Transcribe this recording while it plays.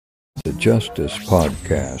The Justice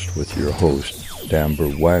Podcast with your hosts,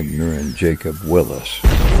 Damber Wagner and Jacob Willis.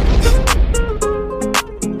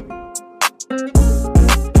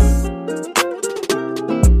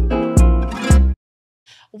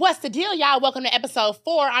 What's the deal, y'all? Welcome to episode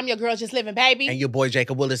 4. I'm your girl, Just Living Baby. And your boy,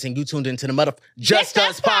 Jacob Willis, and you tuned into the Just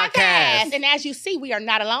Us Podcast. And as you see, we are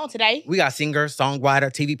not alone today. We got singer, songwriter,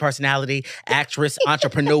 TV personality, actress,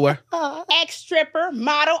 entrepreneur. Ex-stripper,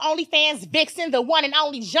 model, OnlyFans vixen, the one and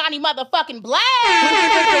only Jhonni motherfucking Blaze.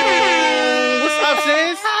 What's up,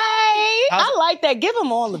 sis? Hi. I like that. Give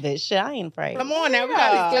them all of it. Shit, I ain't afraid. Come on now. We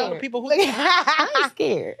got to tell the people who... I ain't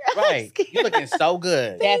scared. Right. You looking so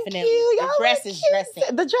good. Definitely. You. The dress is dressing.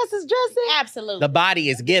 The dress is dressing. Absolutely. The body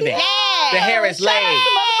is giving. Yeah. The hair is laid.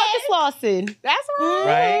 Motherfucking flossing. That's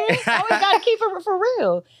right. Right? Always got to keep it for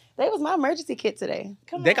real. That was my emergency kit today.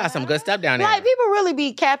 They got some good stuff down there. Like, people really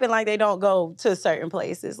be capping like they don't go to certain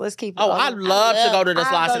places. Let's keep it Oh, I love to go to the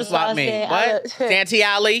Sloss and Swap Meet. What? Santee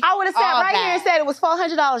Alley? I would have sat All right that. here and said it was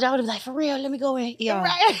 $400. Y'all would have been like, for real, let me go in. Yeah.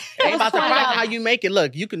 Right. Ain't about the price how you make it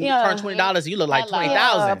look. You can turn $20 and you look like Hello.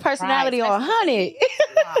 $20,000. Personality on 100.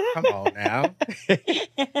 Come on now.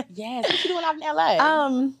 Yes. What you doing out in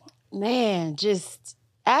L.A.? Man, just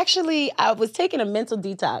actually, I was taking a mental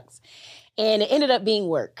detox, and it ended up being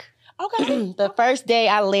work. Okay. The first day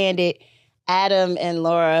I landed, Adam and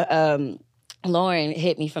Lauren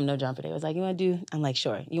hit me from no jumper. They was like, you want to do? I'm like,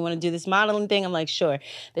 sure. You want to do this modeling thing? I'm like, sure.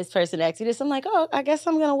 This person asked me this. I'm like, oh, I guess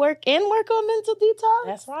I'm going to work on mental detox.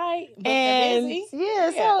 That's right. But And busy.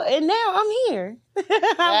 and now I'm here. I'm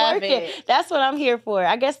Love working. it. That's what I'm here for.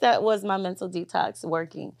 I guess that was my mental detox,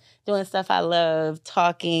 working, doing stuff I love,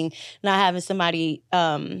 talking, not having somebody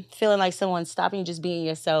feeling like someone's stopping you, just being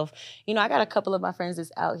yourself. You know, I got a couple of my friends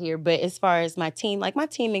that's out here, but as far as my team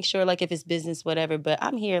makes sure, like, if it's business, whatever, but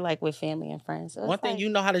I'm here, like, with family and friends. So One thing you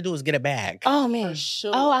know how to do is get a bag. Oh, man. For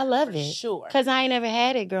sure. Oh, I love For it. sure. Because I ain't never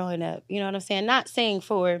had it growing up. You know what I'm saying? Not saying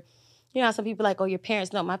for... You know, some people like, oh, your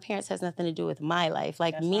parents. No, my parents has nothing to do with my life.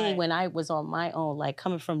 Like That's me, right. when I was on my own, like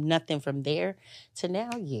coming from nothing from there to now,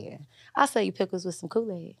 yeah. I'll sell you pickles with some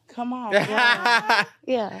Kool-Aid. Come on. I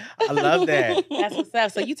Yeah. love that. That's what's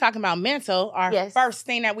up. So you talking about mental. Our Yes. first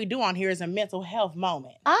thing that we do on here is a mental health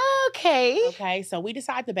moment. Okay. Okay, so we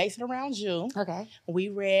decided to base it around you. Okay. We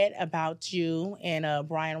read about you and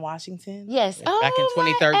Brian Washington. Yes. Back in Oh,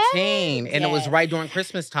 my 2013, and it was Yes. right during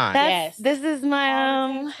Christmas time. Yes. This is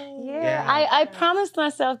my Yeah. I promised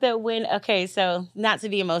myself that so not to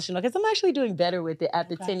be emotional, because I'm actually doing better with it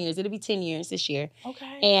after Okay. 10 years. It'll be 10 years this year.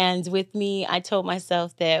 Okay. And with me, I told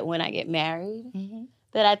myself that when I get married, Mhm.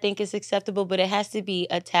 that I think is acceptable, but it has to be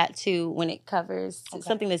a tattoo when it covers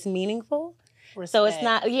something that's meaningful. So it's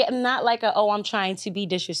not like I'm trying to be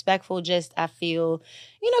disrespectful. Just I feel,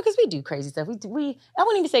 because we do crazy stuff. We I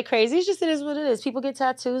wouldn't even say crazy. It's just, it is what it is. People get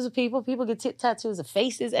tattoos of people. People get tattoos of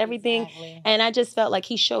faces, everything. Exactly. And I just felt like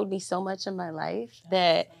he showed me so much in my life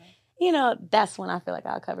that, that's when I feel like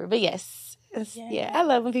I'll cover. But yes, I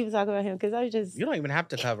love when people talk about him, because You don't even have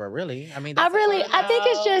to cover, really. I mean, I that's think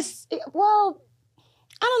it's just, well,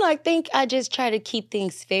 I don't know. I think I just try to keep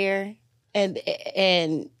things fair.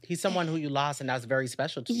 And he's someone who you lost, and that's very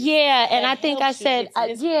special to you. yeah, and That I think helps I you said, get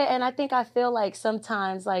to this and I think I feel like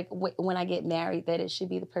sometimes, like when I get married, that it should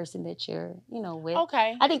be the person that you're, with.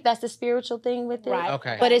 Okay. I think that's the spiritual thing with it. Right.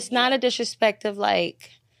 Okay. But it's not a disrespect of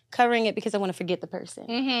like covering it because I want to forget the person.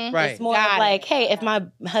 Mm-hmm. Right. It's more Got of it. like, hey, if my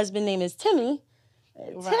husband name is Timmy, Right.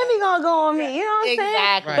 Timmy gonna go on me. You know what I'm saying?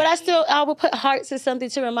 Exactly. But I will put hearts or something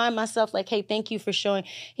to remind myself, like, hey, thank you for showing.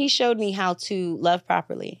 He showed me how to love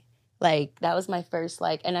properly. Like, that was my first,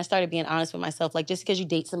 and I started being honest with myself. Like, just because you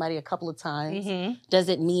date somebody a couple of times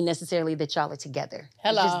doesn't mean necessarily that y'all are together.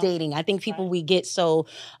 Hello. It's just dating. I think people, we get so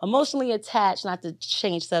emotionally attached, not to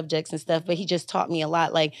change subjects and stuff, but he just taught me a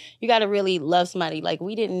lot. Like, you got to really love somebody. Like,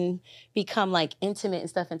 we didn't become, intimate and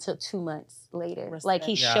stuff until 2 months later. Respect. Like,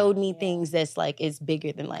 he Yeah. showed me things that's, is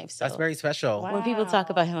bigger than life. So That's very special. Wow. when people talk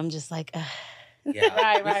about him, I'm just like, ugh. Yeah,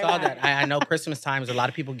 Right, we right, saw right. that. I know Christmas times, a lot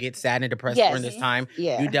of people get sad and depressed Yes. during this time.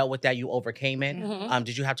 Yeah. You dealt with that. You overcame it. Mhm.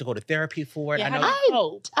 Did you have to go to therapy for it? Yeah, I how know. do you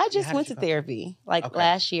cope? I just how went did to you go? therapy Okay.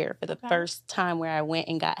 last year for the Okay. first time where I went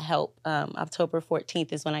and got help. October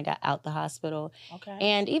 14th is when I got out the hospital. Okay.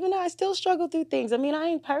 And even though I still struggle through things, I mean, I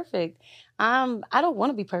ain't perfect. I don't want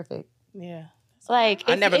to be perfect. Yeah. Like,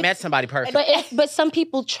 I never met somebody perfect. but some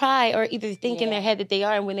people try or either think in Yeah. their head that they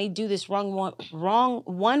are, and when they do this wrong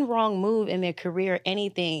move in their career or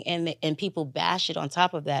anything, and people bash it on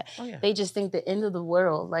top of that, Oh, yeah. they just think the end of the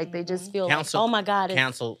world. Like, they just feel Counsel- like, oh my God,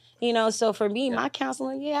 Canceled. So for me, Yeah. my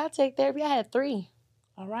counseling, I take therapy. I had 3.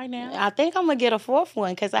 All right now. I think I'm gonna get a fourth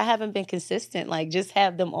one because I haven't been consistent. Like, just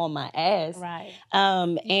have them on my ass. Right.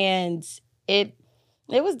 And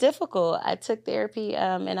it was difficult. I took therapy,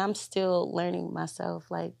 and I'm still learning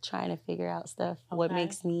myself, like trying to figure out stuff, what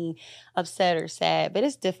makes me upset or sad. But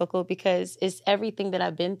it's difficult because it's everything that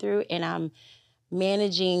I've been through, and I'm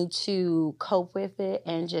managing to cope with it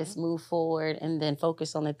and just move forward and then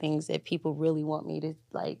focus on the things that people really want me to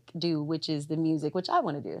like do, which is the music, which I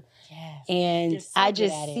want to do. Yes. And I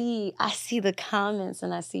just see the comments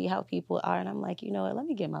and I see how people are, and I'm like, you know what, let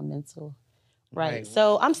me get my mental right.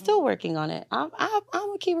 So I'm still working on it. I'm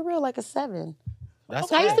gonna keep it real, like a 7.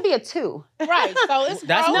 I used to be a 2. Right. So it's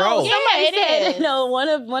that's growth. growth. Yeah, it is. No, one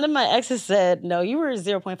of my exes said, no, you were a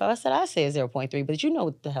 0.5. I said, I say a 0.3, but you know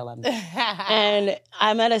what the hell I mean. And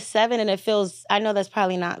I'm at a 7, and it feels, I know that's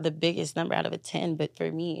probably not the biggest number out of a 10, but for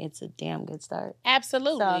me, it's a damn good start.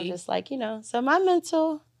 Absolutely. So I'm just like, so my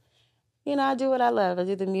mental, I do what I love. I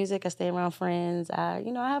do the music. I stay around friends. I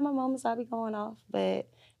have my moments I'll be going off, but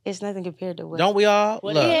it's nothing compared to what. Don't we all?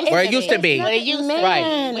 Look, where it used to be. What it used to be.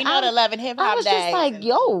 Right. We know the love and hip hop I was just like,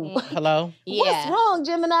 yo. Hello? What's wrong,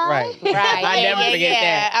 Gemini? Right. Right. I never forget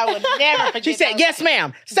that. I would never forget She said, yes,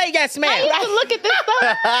 ma'am. Say yes, ma'am. I used to look at this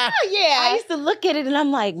stuff. Yeah. I used to look at it and I'm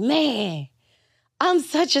like, man, I'm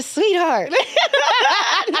such a sweetheart.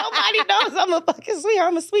 Nobody knows I'm a fucking sweetheart.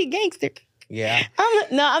 I'm a sweet gangster. Yeah.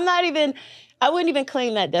 I wouldn't even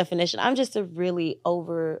claim that definition. I'm just a really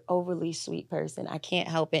overly sweet person. I can't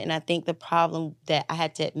help it. And I think the problem that I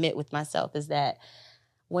had to admit with myself is that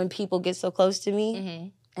when people get so close to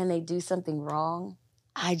me and they do something wrong,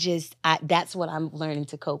 that's what I'm learning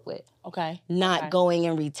to cope with. Okay. Not going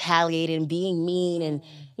and retaliating, being mean. And,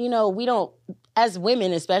 we don't, as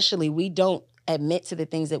women especially, we don't admit to the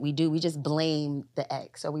things that we do. We just blame the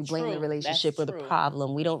ex, or we blame the relationship or the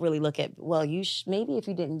problem. We don't really look at, well, maybe if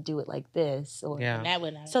you didn't do it like this, or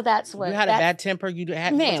so that's what. You had a bad temper. You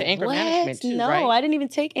had anger management too, no, right? I didn't even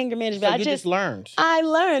take anger management. So you just learned. I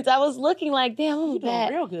learned. I was looking like, damn, I'm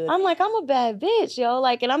bad. Real good. I'm like, I'm a bad bitch, yo.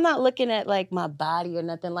 Like, and I'm not looking at like my body or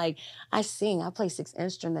nothing. Like, I sing. I play 6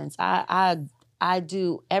 instruments. I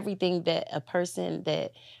do everything that a person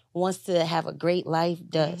that wants to have a great life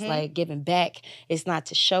does, like giving back. It's not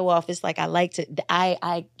to show off. It's like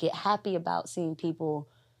I get happy about seeing people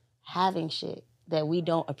having shit that we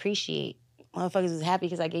don't appreciate. Motherfuckers was happy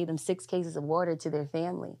because I gave them 6 cases of water to their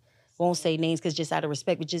family. Won't say names because just out of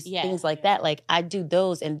respect, but just things like that. Like, I do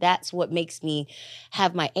those, and that's what makes me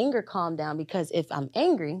have my anger calm down, because if I'm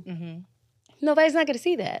angry, nobody's not going to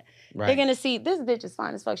see that. Right. They're going to see, this bitch is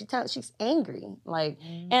fine as fuck. She's angry. Like,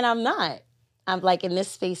 and I'm not. I'm like in this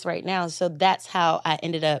space right now. So that's how I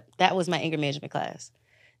ended up. That was my anger management class.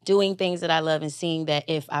 Doing things that I love and seeing that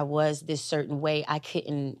if I was this certain way, I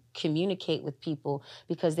couldn't communicate with people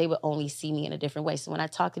because they would only see me in a different way. So when I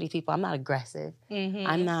talk to these people, I'm not aggressive.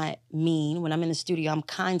 I'm not mean. When I'm in the studio, I'm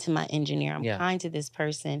kind to my engineer. I'm kind to this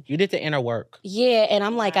person. You did the inner work. Yeah, and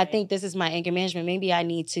I'm like, I think this is my anger management. Maybe I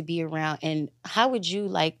need to be around. And how would you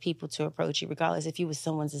like people to approach you, regardless if you was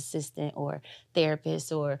someone's assistant or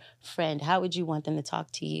therapist or friend? How would you want them to talk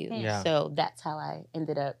to you? Yeah. So that's how I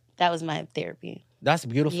ended up. That was my therapy. That's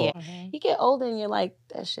beautiful. Yeah. You get older and you're like,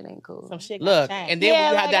 that shit ain't cool. Some shit Look, and then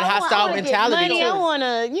when you have that hostile mentality money, too.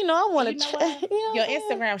 I wanna, Your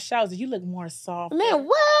Instagram shows that you look more soft. Man,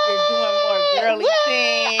 what? You're doing more girly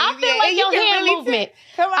things. I feel like your hand movement.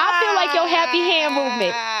 Come on. I feel like your happy hand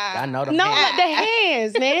movement. I know the hands. The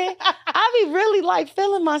hands, man. I be really like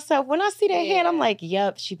feeling myself. When I see that hand, I'm like,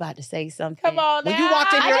 yup, she about to say something. Come on now. When you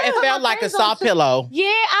walked in here, it felt like a soft pillow.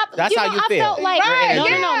 Yeah, that's how you feel. I felt like, right,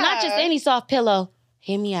 no, not just any soft pillow.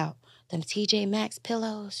 Hear me out. Them TJ Maxx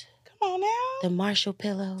pillows. Come on now. The Marshall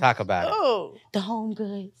pillows. Talk about it. Ooh. The Home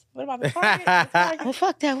Goods. What about the Target? Well,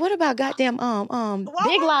 fuck that. What about goddamn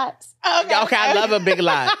Big Lots? Okay, I love a Big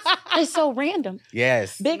Lots. It's so random.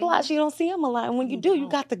 Yes. Big Lots, you don't see them a lot. And when you do, you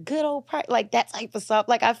got the good old price. Like, that type of stuff.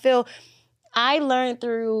 Like, I feel I learned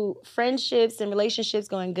through friendships and relationships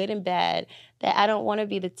going good and bad that I don't want to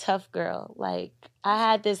be the tough girl. Like, I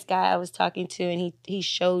had this guy I was talking to, and he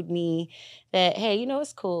showed me that, hey,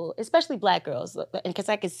 it's cool, especially Black girls, and because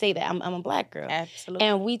I could say that I'm a Black girl. Absolutely.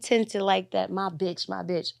 And we tend to like that, my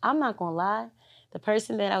bitch. I'm not going to lie. The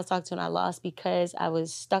person that I was talking to and I lost because I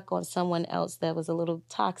was stuck on someone else that was a little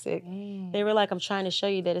toxic. They were like, I'm trying to show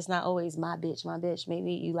you that it's not always my bitch.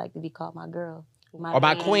 Maybe you like to be called my girl.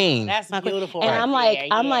 My queen. That's beautiful. And I'm like,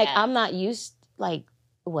 I'm not used, like,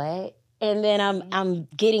 what? And then I'm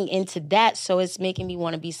getting into that, so it's making me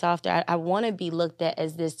want to be softer. I want to be looked at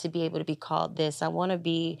as this to be able to be called this. I want to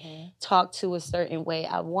be talked to a certain way.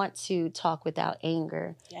 I want to talk without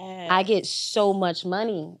anger. Yes. I get so much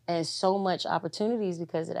money and so much opportunities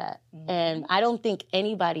because of that. And I don't think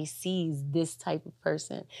anybody sees this type of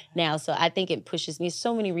person now. So I think it pushes me.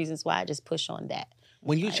 So many reasons why I just push on that.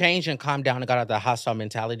 When you changed and calmed down and got out of the hostile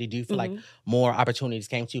mentality, do you feel like more opportunities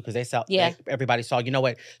came to you? Because they saw, everybody saw, you know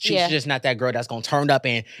what? She's just not that girl that's going to turn up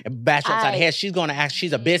and bash you upside the head. She's going to act,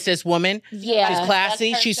 she's a businesswoman. Yeah. She's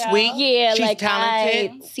classy. She's sweet. Yeah, she's like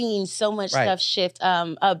talented. I've seen so much stuff shift.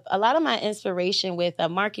 A lot of my inspiration with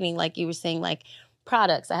marketing, like you were saying, like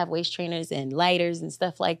products. I have waist trainers and lighters and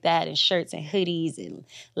stuff like that, and shirts and hoodies and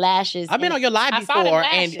lashes. I've been on your live before,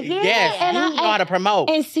 and yes, you know how to promote.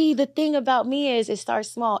 And see, the thing about me is it starts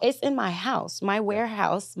small. It's in my house. My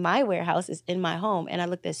warehouse is in my home. And I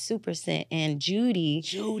looked at Super Scent and Judy.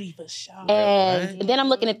 Judy for sure. And then I'm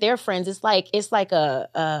looking at their friends. It's like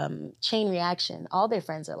a chain reaction. All their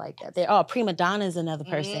friends are like that. They're Prima Donna is another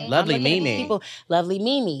person. Lovely Mimi. Lovely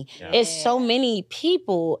Mimi. Yeah. It's so many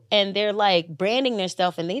people, and they're like branding their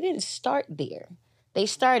stuff, and they didn't start there. They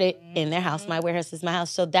started in their house. My warehouse is my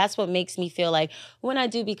house. So that's what makes me feel like when I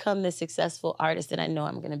do become the successful artist that I know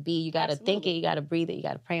I'm going to be, you got to think it, you got to breathe it, you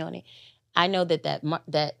got to pray on it. I know that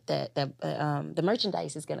the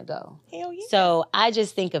merchandise is going to go. Hell yeah. So I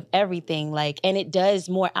just think of everything and it does,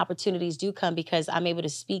 more opportunities do come because I'm able to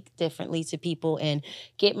speak differently to people and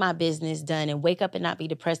get my business done and wake up and not be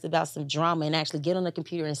depressed about some drama and actually get on the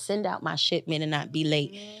computer and send out my shipment and not be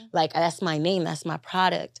late. Like, that's my name, that's my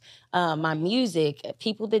product. My music,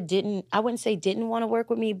 people that I wouldn't say didn't want to work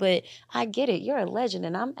with me, but I get it. You're a legend,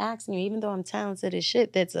 and I'm asking you, even though I'm talented as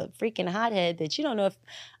shit, that's a freaking hothead that you don't know if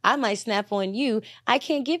I might snap on you, I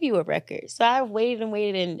can't give you a record. So I waited and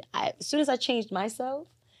waited, and as soon as I changed myself,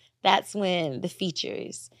 that's when the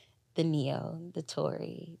features, the Neo, the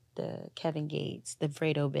Tory, the Kevin Gates, the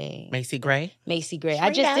Fredo Bang. Macy Gray.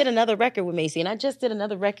 I just did another record with Macy, and I just did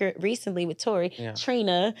another record recently with Tory. Yeah.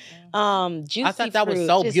 Trina, Juicy I thought that was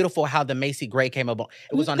so beautiful how the Macy Gray came about.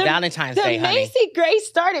 It was on Valentine's Day, honey. The Macy Gray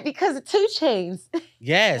started because of 2 Chainz.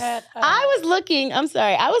 Yes. I was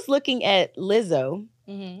looking at Lizzo,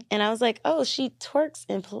 and I was like, oh, she twerks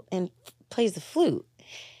and plays the flute.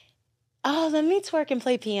 Oh, let me twerk and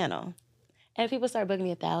play piano. And people started booking me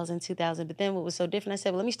 1,000, 2,000. But then what was so different, I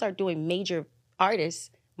said, well, let me start doing major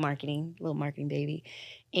artist marketing, little marketing baby.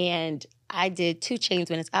 And I did 2 Chainz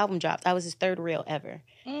when his album dropped. I was his 3rd reel ever.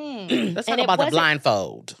 Let's talk about the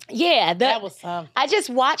blindfold. Yeah. That was I just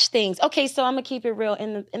watched things. Okay, so I'm going to keep it real.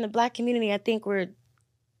 In the Black community, I think we're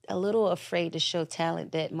a little afraid to show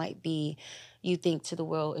talent that might be, you think to the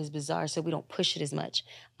world is bizarre, so we don't push it as much.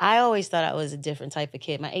 I always thought I was a different type of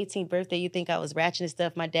kid. My 18th birthday, you think I was ratchet and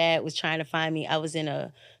stuff. My dad was trying to find me. I was in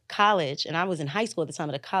a college, and I was in high school at the time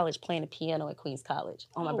at a college playing the piano at Queens College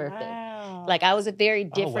on my birthday. Wow. Like, I was a very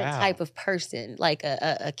different type of person, like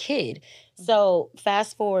a kid. So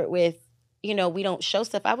fast forward with, we don't show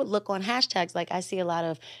stuff. I would look on hashtags. Like, I see a lot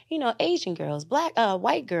of, Asian girls, black,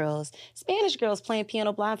 white girls, Spanish girls playing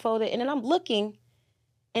piano blindfolded. And then I'm looking,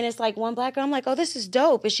 and it's like one black girl. I'm like, oh, this is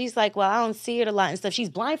dope. And she's like, well, I don't see it a lot and stuff. She's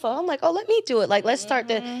blindfolded. I'm like, oh, let me do it. Like, let's start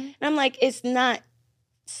and I'm like, it's not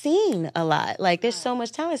seen a lot. Like, there's so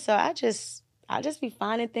much talent. So I just be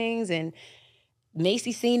finding things, and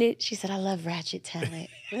Macy seen it. She said, I love ratchet talent.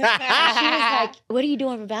 She was like, what are you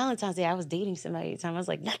doing for Valentine's Day? I was dating somebody at the time. I was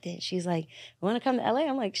like, nothing. She's like, want to come to LA?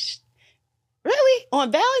 I'm like, really? On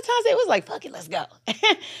Valentine's Day? It was like, fuck it, let's go.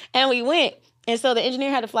 And we went. And so the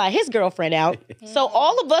engineer had to fly his girlfriend out. So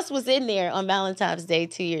all of us was in there on Valentine's Day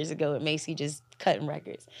 2 years ago with Macy just cutting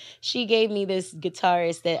records. She gave me this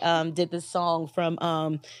guitarist that did the song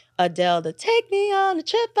from Adele, the Take Me on a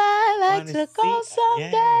Trip I Like to Go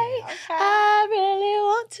Someday. Yeah. Okay. I really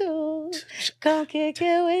want to come kick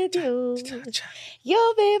it with you.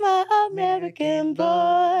 You'll be my American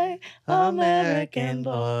boy, American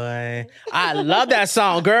boy. I love that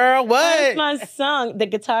song, girl. What? That's my song. The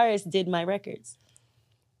guitarist did my records.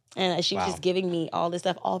 And she was just giving me all this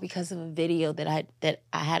stuff, all because of a video that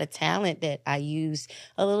I had a talent that I used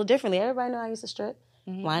a little differently. Everybody know I used to strip.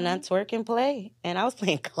 Mm-hmm. Why not twerk and play? And I was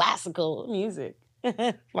playing classical music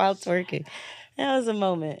while twerking. That was a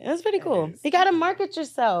moment. It was pretty cool. You got to market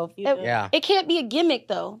yourself. It can't be a gimmick,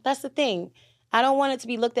 though. That's the thing. I don't want it to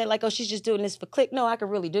be looked at like, oh, she's just doing this for click. No, I could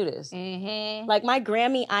really do this. Mm-hmm. Like, my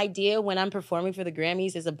Grammy idea when I'm performing for the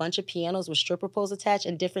Grammys is a bunch of pianos with stripper poles attached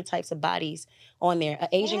and different types of bodies on there. An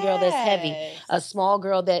Asian girl that's heavy. A small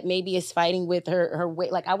girl that maybe is fighting with her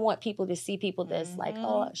weight. Like, I want people to see people that's like,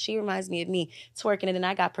 oh, she reminds me of me twerking. And then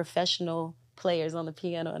I got professional players on the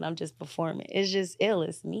piano and I'm just performing. It's just ill.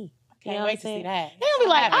 It's me. Can't wait to see that. They'll be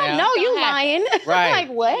like, I know you lying. Right. Like,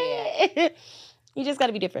 what? Yeah. You just got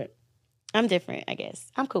to be different. I'm different, I guess.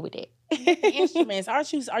 I'm cool with it. Instruments.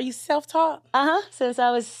 Are you self-taught? Since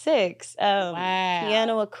I was 6. Wow.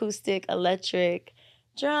 Piano, acoustic, electric,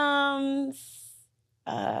 drums,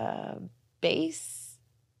 bass.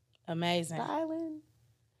 Amazing. Violin.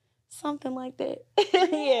 Something like that. Yeah,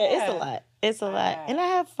 it's a lot. It's a lot. And I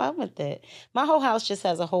have fun with it. My whole house just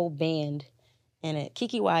has a whole band in it.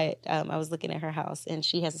 Kiki Wyatt, I was looking at her house, and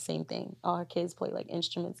she has the same thing. All her kids play, like,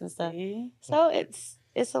 instruments and stuff. So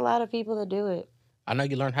it's a lot of people that do it. I know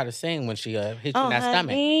you learned how to sing when she hit you in that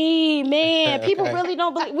stomach. Man, people really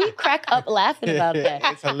don't believe. We crack up laughing about that.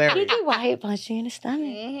 It's hilarious. Kiki Wyatt punched you in the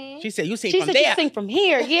stomach. She said, you sing She from said, there. you sing from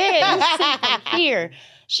here. Yeah, you sing from here.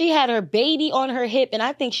 She had her baby on her hip, and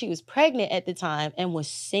I think she was pregnant at the time and was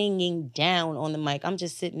singing down on the mic. I'm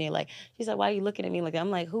just sitting there like, she's like, why are you looking at me like that?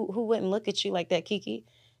 I'm like, who wouldn't look at you like that, Kiki?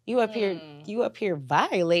 You up here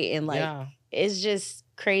violating. Like, it's just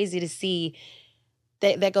crazy to see.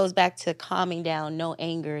 That goes back to calming down, no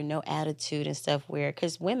anger, no attitude and stuff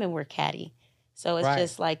because women were catty. So it's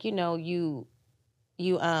just like, you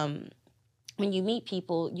when you meet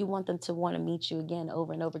people, you want them to want to meet you again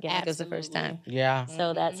over and over again like it was the first time. Yeah.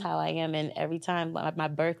 So that's how I am. And every time, my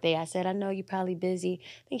birthday, I said, I know you're probably busy.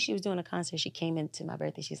 I think she was doing a concert. She came into my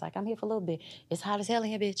birthday. She's like, I'm here for a little bit. It's hot as hell in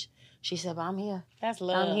here, bitch. She said, but I'm here. That's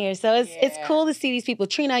love. I'm here. So it's cool to see these people.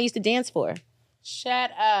 Trina, I used to dance for. Shut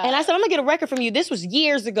up. And I said, I'm going to get a record from you. This was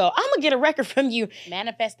years ago. I'm going to get a record from you.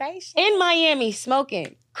 Manifestation. In Miami,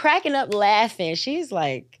 smoking, cracking up, laughing. She's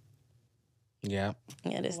like, yeah,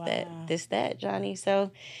 this, that, Jhonni.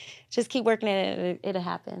 So just keep working at it. It'll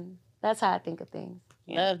happen. That's how I think of things.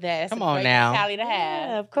 Love that. That's Come a on great now. mentality to have.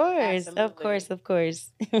 Yeah, of course. Absolutely. Of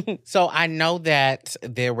course. So I know that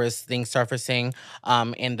there was things surfacing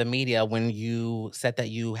in the media when you said that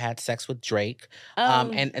you had sex with Drake.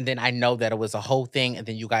 And then I know that it was a whole thing, and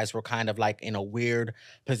then you guys were kind of like in a weird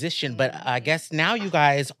position. But I guess now you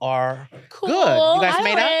guys are Cool. good. You guys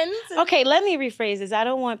made up? Okay, let me rephrase this. I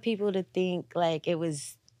don't want people to think like it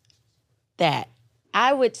was that.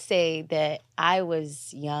 I would say that I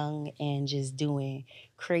was young and just doing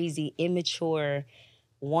crazy, immature,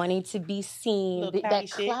 wanting to be seen. That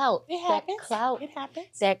clout. It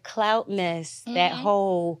happens. That clout mess. That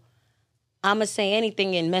whole, I'm going to say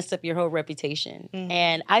anything and mess up your whole reputation.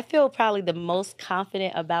 And I feel probably the most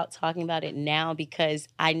confident about talking about it now because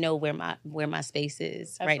I know where my space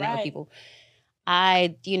is right now with people.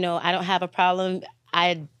 I don't have a problem.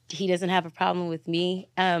 He doesn't have a problem with me.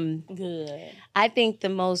 Good. I think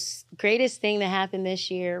the greatest thing that happened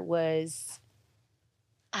this year was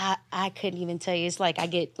I couldn't even tell you. It's like I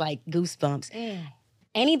get like goosebumps.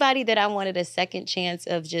 Anybody that I wanted a second chance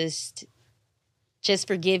of just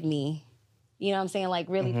forgive me. You know what I'm saying? Like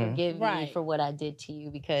really forgive me for what I did to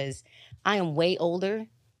you because I am way older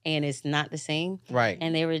and it's not the same. Right.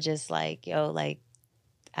 And they were just like, yo, like,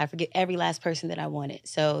 I forget every last person that I wanted.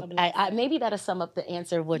 So I maybe that'll sum up the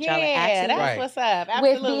answer of what y'all are asking. Yeah, that's what's up.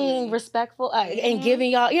 Absolutely. With being respectful and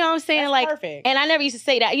giving y'all, you know what I'm saying? That's like, perfect. And I never used to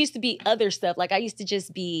say that. I used to be other stuff. Like I used to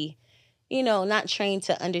just be, not trained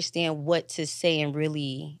to understand what to say and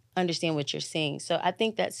really understand what you're saying. So I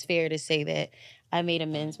think that's fair to say that I made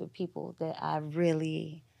amends with people that I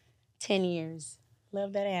really, 10 years.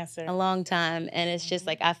 Love that answer. A long time. And it's just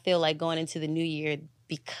like, I feel like going into the new year,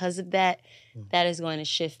 because of that, that is going to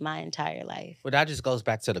shift my entire life. Well, that just goes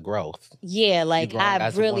back to the growth. Yeah, like I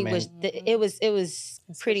really was. It was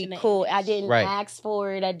pretty cool. I didn't ask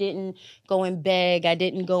for it. I didn't go and beg. I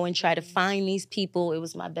didn't go and try to find these people. It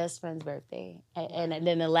was my best friend's birthday, and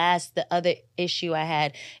then the other issue I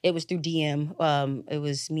had, it was through DM. It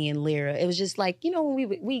was me and Lyra. It was just like when we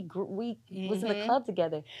was in the club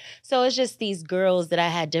together. So it's just these girls that I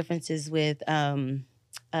had differences with.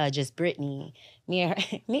 Just Brittany. Me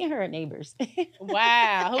and her are neighbors.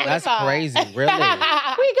 Wow. That's crazy, really.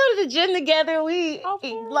 We go to the gym together. We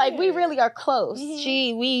really are close.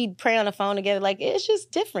 We pray on the phone together. Like, it's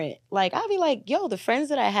just different. Like, I'll be like, yo, the friends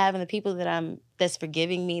that I have and the people that's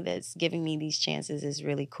forgiving me, that's giving me these chances is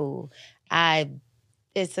really cool.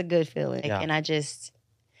 It's a good feeling. Yeah. And I just...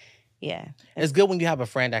 Yeah. It's good when you have a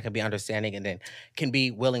friend that can be understanding and then can be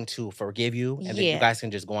willing to forgive you. And then you guys can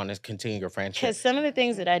just go on and continue your friendship. Because some of the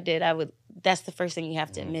things that I did, that's the first thing you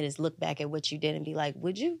have to admit is look back at what you did and be like,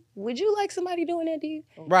 would you like somebody doing that to you?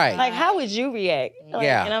 Right. Like, how would you react? Like,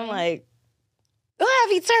 yeah. And I'm like, I'll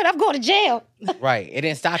be turned. I'm going to jail. Right. It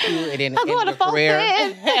didn't stop you. It didn't I'm end going your to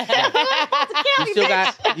career. Folsom.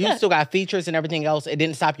 You still got features and everything else. It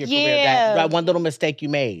didn't stop your career. Yeah. That one little mistake you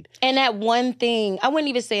made. And that one thing, I wouldn't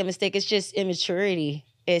even say a mistake. It's just immaturity.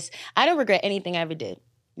 I don't regret anything I ever did.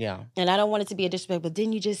 Yeah. And I don't want it to be a disrespect, but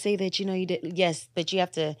didn't you just say that, you did? Yes, but you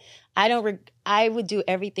have to, I would do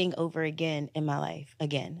everything over again in my life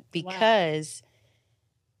again because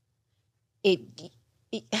I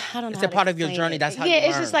don't know. It's a part of your journey. That's how you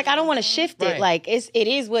it's learn. just like, I don't want to shift it. Right. Like, it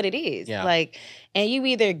is what it is. Yeah. Like, and you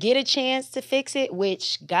either get a chance to fix it,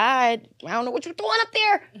 which God, I don't know what you're throwing up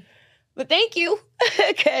there, but thank you.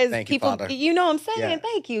 Because people, Father. you know what I'm saying? Yeah.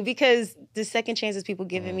 Thank you. Because the second chances people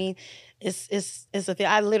giving me, it's a thing.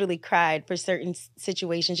 I literally cried for certain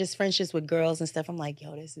situations, just friendships with girls and stuff. I'm like,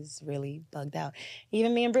 yo, this is really bugged out.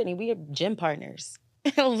 Even me and Brittany, we are gym partners.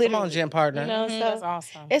 Literally. Come on, gym partner. So That's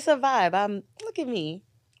awesome. it's a vibe. Look at me.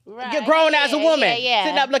 Right. You're grown as a woman. Yeah.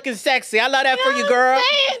 Sitting up looking sexy. I love that for you, girl.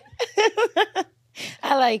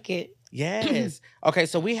 I like it. Yes. Okay,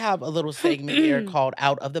 so we have a little segment here called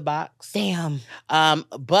Out of the Box. Damn.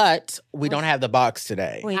 But we don't have the box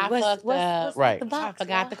today. Wait, I what's fucked up. Right. the I box?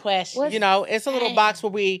 forgot the question. What's- You know, it's a little box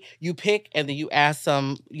where you pick and then you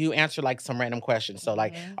answer like some random questions. So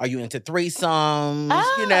like, are you into threesomes?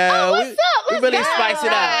 Oh, you know, what's up? we really Let's go. spice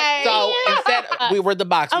it up. Right. So instead, we were the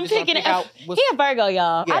box. We I'm just gonna picking pick out it. what's- He a Virgo,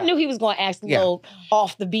 y'all. Yeah. I knew he was going to ask Yeah. little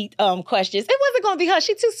off the beat questions. It wasn't going to be her.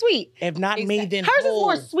 She too sweet. If not me, then Hers is who?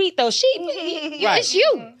 more sweet though. Right. It's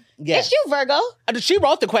you. Yes. It's you, Virgo. She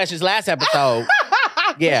wrote the questions last episode.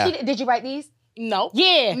 Yeah. Did you write these? No.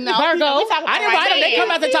 Yeah, No. Virgo. We talking I didn't write them. They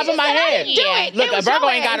come out the top of my head. Do it. Look, It was Virgo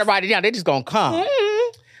your ain't got to ass. write it down. They just gonna come.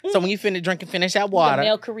 Mm-hmm. So when you finish that water,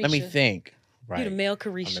 male let me Carisha. think. Right. You the male I'm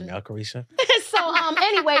Carisha. the male Carisha. So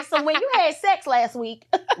anyway, so when you had sex last week,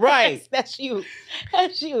 Right. that's you.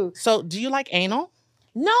 That's you. So do you like anal?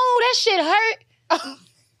 No, that shit hurt.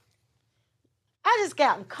 I just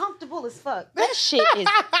got uncomfortable as fuck. That shit is.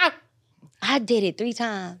 I did it 3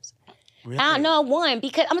 times. Really? I don't know one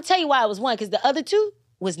because I'm gonna tell you why it was one because the other 2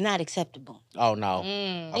 was not acceptable. Oh no.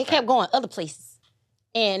 They kept going other places,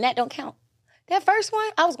 and that don't count. That first one,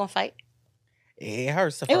 I was gonna fight. It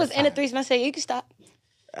hurts. The It was first in the time. threesome. I said you can stop.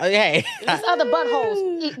 Hey. There's other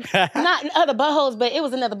buttholes, not other buttholes, but it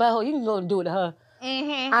was another butthole. You can go and do it to her.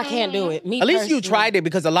 I can't do it. Me At least you personally. tried it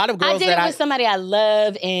because a lot of girls I did that it with somebody I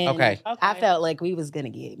love, and Okay. I felt like we was gonna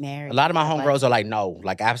get married. a lot of my Like, homegirls are like, no,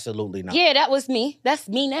 like absolutely not. yeah, that was me. That's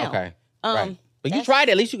me now. Okay. Right. But you that's- tried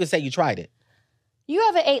it. At least you can say you tried it. You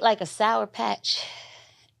ever ate like a Sour Patch,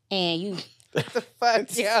 and you?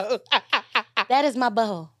 Fuck, yo. That is my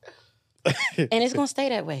butthole, and it's gonna stay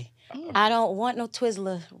that way. I don't want no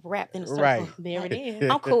Twizzler wrapped in a circle. Right. There it is.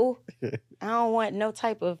 I'm cool. I don't want no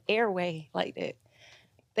type of airway like that.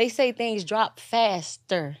 They say things drop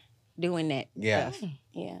faster doing that Yeah. stuff.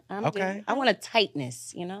 Yeah. I'm Okay. good. I want a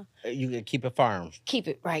tightness, you know? You can keep it firm. Keep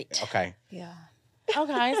it right. Okay. Yeah.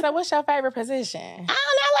 Okay, so what's your favorite position? I don't know.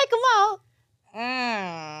 I like them all.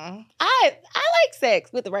 I like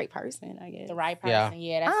sex with the right person, I guess. The right Yeah. person.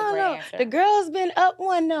 Yeah, I that's a don't great know. answer. The girls been up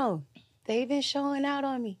one though. They've been showing out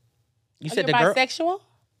on me. You Are said you the girl. bisexual?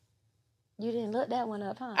 You didn't look that one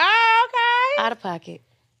up, huh? Oh, okay. Out of pocket.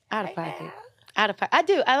 Out of pocket. Out of pocket. I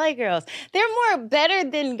do. I like girls. They're more better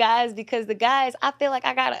than guys because the guys, I feel like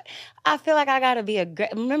I gotta be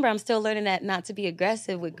aggressive. Remember, I'm still learning that not to be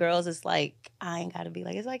aggressive with girls. It's like, I ain't gotta be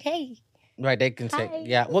like, it's like, hey. Right, they can say, Hi.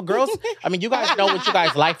 yeah. Well, girls, I mean, you guys know what you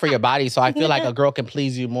guys like for your body, so I feel like a girl can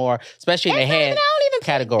please you more, especially in the head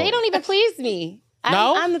category. They don't even please me.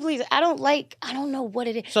 No? I'm the pleaser. I don't know what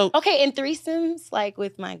it is. So- okay, in threesomes, like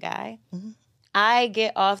with my guy, Mhm. I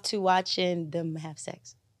get off to watching them have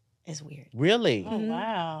sex. It's weird. Really? Oh,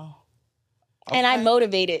 wow. And I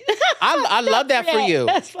motivate it. I love that for you.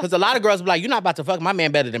 That's fine. Because a lot of girls be like, you're not about to fuck my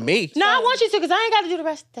man better than me. No, I want you to because I ain't got to do the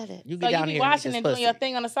rest of it. You So get you down be here watching and and get doing this your pussy.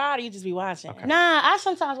 thing on the side, or you just be watching? Okay. Nah, I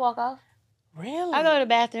sometimes walk off. Really? I go to the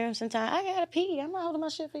bathroom sometimes. I gotta pee. I'm not holding my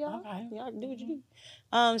shit for y'all. Okay. Y'all can do what you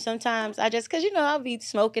do. Sometimes I just, cause I'll be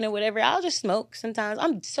smoking or whatever. I'll just smoke sometimes.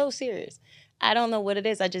 I'm so serious. I don't know what it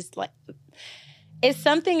is. I just like, it's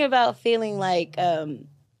something about feeling like,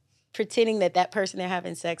 pretending that person they're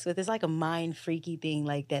having sex with is like a mind freaky thing,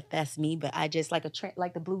 like that's me. But I just like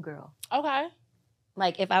like the blue girl. Okay.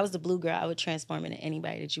 Like if I was the blue girl, I would transform into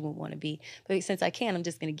anybody that you would want to be. But since I can't, I'm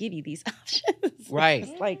just gonna give you these options. Right.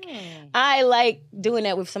 It's like I like doing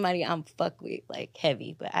that with somebody I'm fuck with, like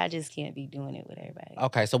heavy, but I just can't be doing it with everybody.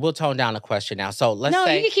 Okay, so we'll tone down the question now. So let's No,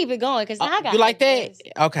 say. you can keep it going because now I got you like that? ideas.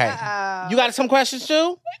 Okay. You got some questions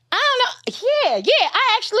too? I don't know. Yeah,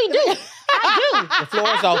 I actually do. I do. The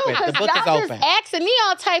floor is I open. do, The 'cause book is y'all open. just asking me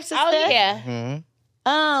all types of Oh, stuff. yeah. Mhm.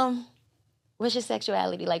 What's your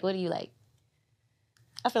sexuality? Like, what do you like?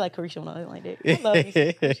 I feel like Carisha when I like that. I love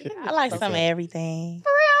you. I like some of everything. For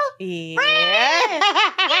real? Yeah. Yeah.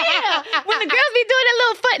 When the girls be doing that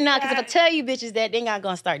little foot. Nah, because if I tell you bitches that, they not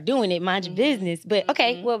going to start doing it. Mind your business. But,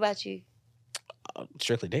 okay, what about you?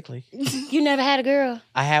 Strictly dickly. You never had a girl?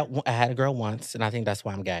 I had a girl once, and I think that's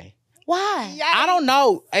why I'm gay. Why? I don't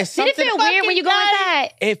know. Did it feel weird when you go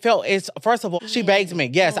inside? It felt, first of all, she begged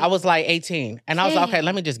me. Yes, I was like 18. And I was like, okay,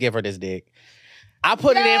 let me just give her this dick. I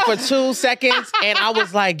put it in for 2 seconds, and I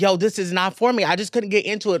was like, yo, this is not for me. I just couldn't get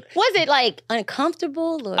into it. Was it, like,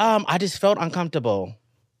 uncomfortable? Or? I just felt uncomfortable.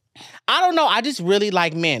 I don't know. I just really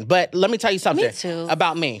like men. But let me tell you something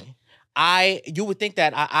about me. You would think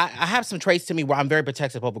that I have some traits to me where I'm very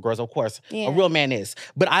protective over girls, of course. Yeah. A real man is.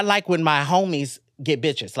 But I like when my homies get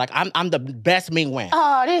bitches. Like, I'm the best mean one.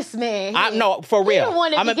 Oh, this man. No, for real. You the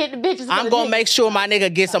one that get the bitches. I'm going to make sure my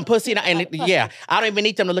nigga gets some pussy. And yeah, I don't even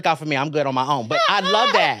need them to look out for me. I'm good on my own. But I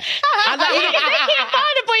love that. They keep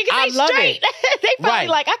finding for you because they straight. They probably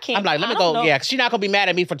like, I can't. I'm like, let me go. Yeah, she's not going to be mad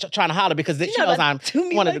at me for trying to holler because she knows I'm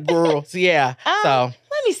one of the girls. Yeah, so.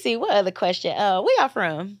 Let me see. What other question? Where y'all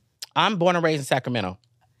from? I'm born and raised in Sacramento.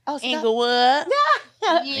 Oh, Inglewood.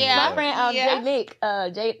 Yeah. My friend, Jay Nick,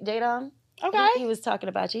 Jadon. Okay. He was talking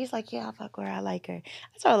about you. He's like, yeah, I fuck with her. I like her.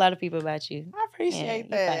 I told a lot of people about you. I appreciate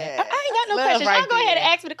that. I ain't got no questions. Y'all go ahead and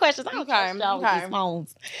ask me the questions. I don't trust y'all with these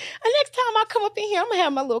phones. And next time I come up in here, I'm going to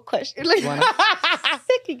have my little question.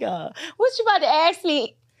 Sicky girl. What you about to ask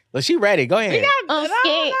me? Well, she ready. Go ahead. I'm scared.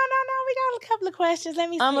 No. We got a couple of questions. Let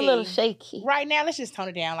me see. I'm a little shaky. Right now, let's just tone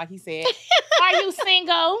it down like he said. Are you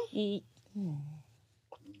single?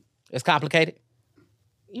 It's complicated.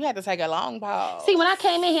 You had to take a long pause. See, when I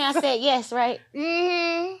came in here, I said yes, right?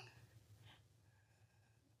 Mm-hmm.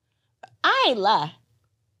 I ain't lie.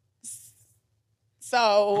 So.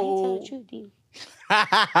 I ain't tell the truth, dude.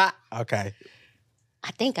 Okay.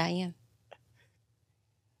 I think I am.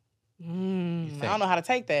 I don't know how to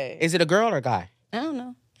take that. Is it a girl or a guy? I don't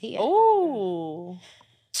know. Ooh.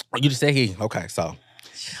 You just said he. Okay, so.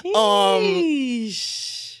 Sheesh.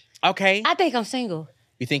 Okay. I think I'm single.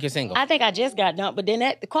 You think you're single? I think I just got dumped, but then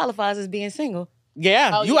that qualifies as being single.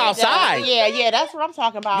 Yeah, you outside. Yeah, that's what I'm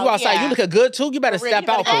talking about. You outside. Yeah. You looking good too. You better step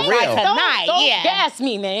out for real. Tonight, don't gas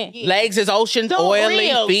me, man. Yeah. Legs is ocean,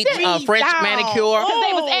 oily, feet, French manicure. Because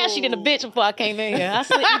they was ashy than a bitch before I came in here. I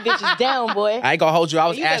sent you bitches down, boy. I ain't gonna hold you. I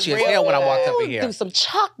was ashy as hell when I walked up in here. Do some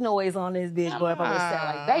chalk noise on this bitch, boy, if I would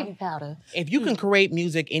sound like baby powder. If you can create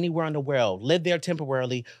music anywhere in the world, live there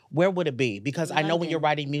temporarily, where would it be? Because I know when you're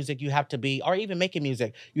writing music, you have to be, or even making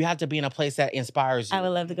music, you have to be in a place that inspires you. I would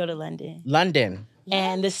love to go to London. London.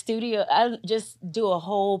 And the studio, I just do a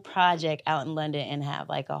whole project out in London and have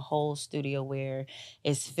like a whole studio where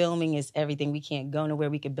it's filming, it's everything. We can't go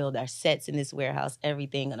nowhere. We can build our sets in this warehouse,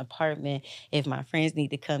 everything, an apartment. If my friends need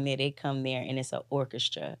to come there, they come there. And it's an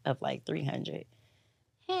orchestra of like 300.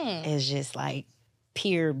 It's just like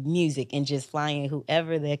pure music and just flying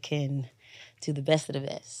whoever that can to the best of the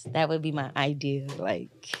best. That would be my idea.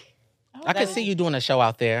 Like... I could see you doing a show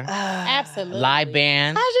out there. Absolutely. Live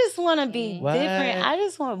band. I just want to be different. I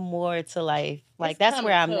just want more to life. Like, that's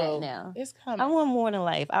where I'm at now. It's coming. I want more to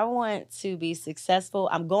life. I want to be successful.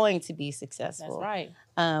 I'm going to be successful. That's right.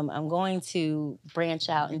 I'm going to branch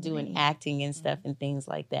out and do an acting and stuff and things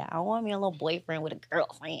like that. I want me a little boyfriend with a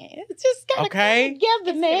girlfriend. It's just gotta come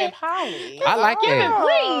together, man. I like it.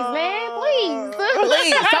 Please, man. Please.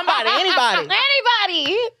 Please. Somebody. Anybody.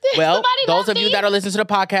 Anybody. Well, somebody those of you that are listening to the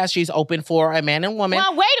podcast, she's open for a man and woman.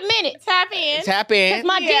 Well, wait a minute. Tap in. Tap in.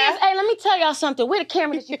 My DMs, hey, let me tell y'all something. Where the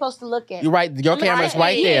camera that you're supposed to look at? You're right. Your camera's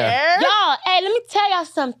right there. Y'all, hey, let me tell y'all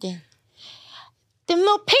something. The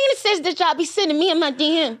little penises that y'all be sending me in my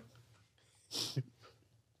DM.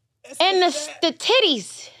 And the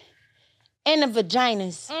titties. And the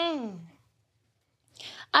vaginas.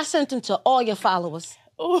 I sent them to all your followers.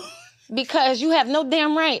 Ooh. Because you have no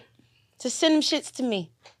damn right to send them shits to me.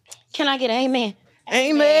 Can I get an amen?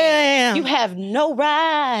 Amen. You have no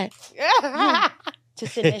right to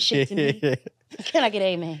send that shit to me. Can I get an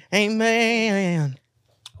amen? Amen.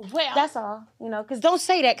 Well, that's all, because don't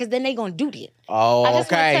say that, because then they gonna do it. Oh, I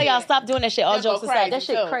just want to tell y'all, stop doing that shit. All jokes aside, that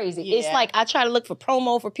shit too. crazy. Yeah. It's like I try to look for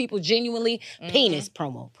promo for people genuinely. Penis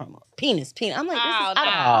promo. Penis. I'm like, this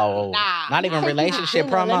is not even relationship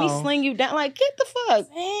promo. Let me sling you down. Like, get the fuck.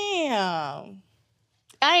 Damn.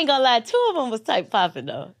 I ain't gonna lie. 2 of them was type popping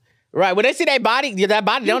though. Right. When they see that body, they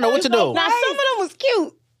don't know what to do. Now some of them was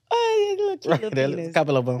cute. Oh, yeah, look cute. Right, a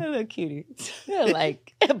couple of them. They look cutie. They're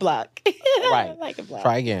like a block. Right. Like a block.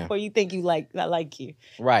 Try again. Or you think I like you.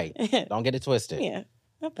 Right. Don't get it twisted. Yeah.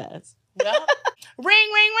 I'll pass. Yeah. Ring,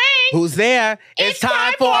 ring, ring. Who's there? It's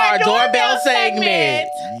time for our doorbell segment.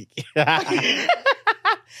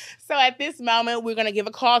 So at this moment, we're going to give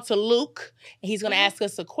a call to Luke. And he's going to ask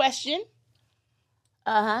us a question.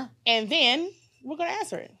 Uh-huh. And then we're going to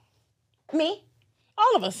answer it. Me?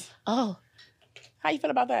 All of us. Oh. How you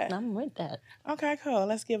feel about that? I'm with that. Okay, cool.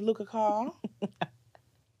 Let's give Luke a call.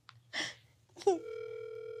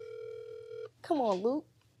 Come on, Luke.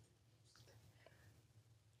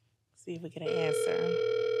 See if we get an answer.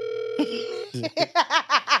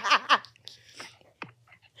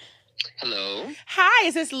 Hello. Hi,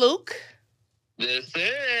 is this Luke? This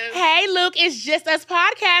is. Hey, Luke, it's Just Us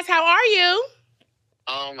Podcast. How are you?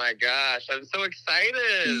 Oh my gosh, I'm so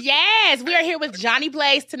excited. Yes, we are here with Jhonni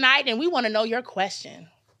Blaze tonight, and we want to know your question.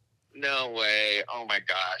 No way. Oh my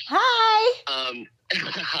gosh. Hi.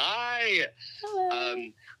 Hi. Hello.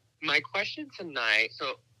 My question tonight.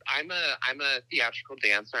 So I'm a theatrical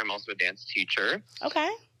dancer. I'm also a dance teacher. Okay.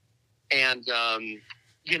 And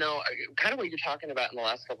you know, kind of what you're talking about in the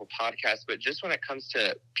last couple of podcasts, but just when it comes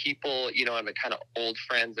to people, you know, and the kind of old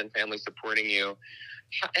friends and family supporting you,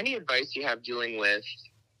 any advice you have dealing with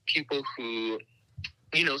people who,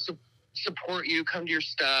 you know, support you, come to your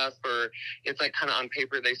stuff, or it's like kind of on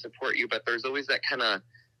paper they support you, but there's always that kind of,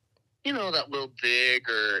 you know, that little dig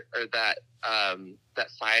or that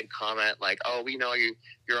that side comment like, oh, we know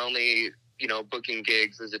you're only, you know, booking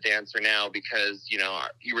gigs as a dancer now because, you know,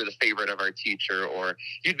 you were the favorite of our teacher, or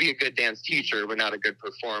you'd be a good dance teacher but not a good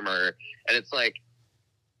performer. And it's like,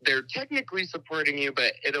 they're technically supporting you,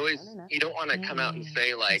 but it always, you don't want to come out and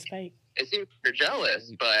say like, it seems you're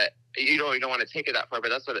jealous, but you don't want to take it that far, but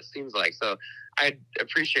that's what it seems like. So I'd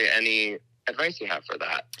appreciate any advice you have for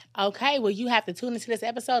that. Okay, well, you have to tune into this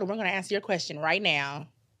episode, and we're going to answer your question right now.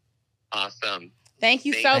 Awesome. Thank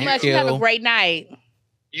you so much. You have a great night.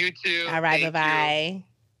 You too. All right, bye-bye.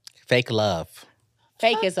 Fake love.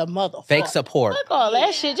 Fake is a motherfucker. Fake support. Fuck all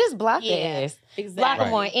that shit. Just block their ass. Exactly. Block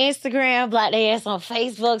them on Instagram, block their ass on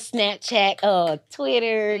Facebook, Snapchat,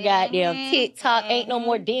 Twitter, goddamn TikTok. Ain't no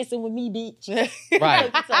more dancing with me, bitch.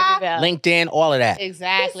 Right. LinkedIn, all of that.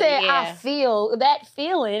 Exactly. He said, I feel. That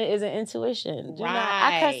feeling is an intuition.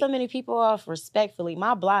 I cut so many people off respectfully.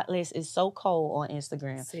 My block list is so cold on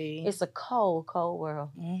Instagram. See? It's a cold, cold world.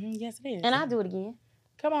 Mm-hmm. Yes, it is. And I'll do it again.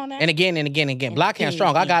 Come on now. And again and again and again. Block hand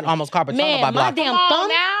strong. I got almost carpal tunnel by block. My damn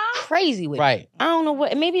thumb crazy with it. I don't know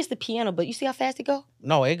what. Maybe it's the piano, but you see how fast it go?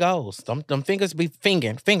 No, it goes. Them fingers be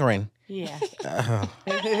fingering. Yeah.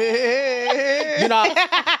 You know,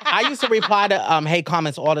 I used to reply to hate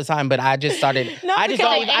comments all the time, but I just started. I just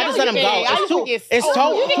let them go. It's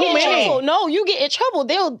too many. No, you get in trouble.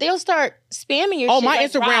 They'll start spamming your shit. Oh, my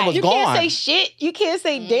Instagram was gone. You can't say shit. You can't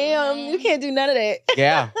say damn. You can't do none of that.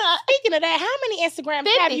 Yeah. Speaking of that, how many Instagrams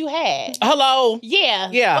have you had? Hello. Yeah.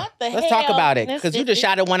 Yeah. What the Let's hell? talk about it, because you just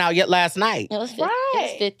shouted one out yet last night. It was 50. It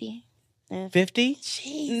was 50. 50?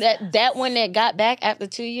 Jeez. That one that got back after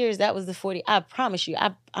 2 years, that was the 40. I promise you,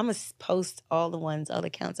 I'm going to post all the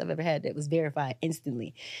accounts I've ever had that was verified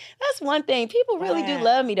instantly. That's one thing. People really do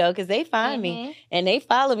love me, though, because they find me and they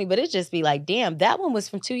follow me, but it just be like, damn, that one was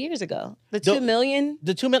from 2 years ago. The 2 million.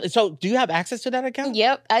 The 2 million. So do you have access to that account?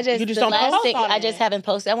 Yep. You just don't post on I just haven't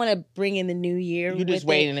posted. I want to bring in the new year. You just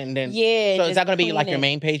waiting and then. Yeah. So is that going to be like your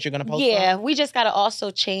main page you're going to post on? We just got to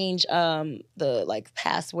also change the like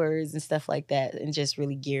passwords and stuff like that and just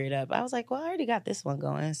really gear it up. I was like, well, I already got this one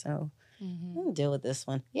going, so I'm gonna deal with this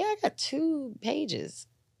one. Yeah, I got 2 pages.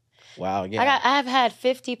 Wow, yeah. I've had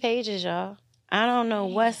 50 pages, y'all. I don't know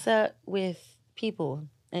what's up with people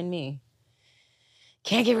and me.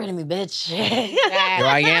 Can't get rid of me, bitch. Here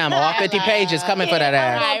I am, all 50 pages coming for that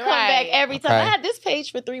ass. I'll come back every time. I had this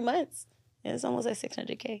page for 3 months. It's almost like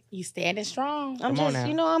 600K. You standing strong. I'm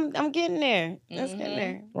I'm getting there. It's getting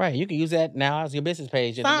there. Right, you can use that now as your business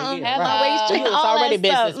page. It's already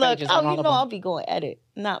business pages. Look, I'll be going at it.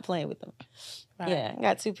 Not playing with them. Right. Yeah, I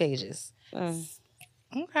got 2 pages.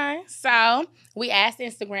 Okay, so we asked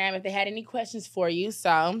Instagram if they had any questions for you.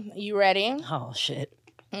 So, you ready? Oh, shit.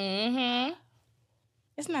 Mm-hmm.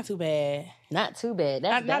 It's not too bad. Not too bad.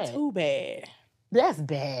 That's bad. Not too bad. That's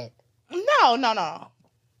bad. No.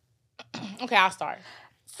 Okay, I'll start.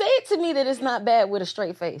 Say it to me that it's not bad with a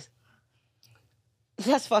straight face.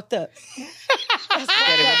 That's fucked up.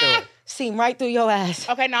 Seem right through your ass.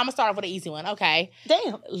 Okay, now I'm gonna start off with an easy one. Okay.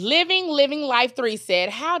 Damn. Living Life 3 said,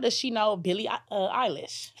 how does she know Billie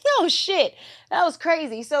Eilish? No shit. That was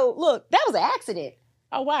crazy. So look, that was an accident.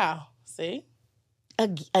 Oh wow. See?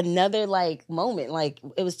 another like moment. Like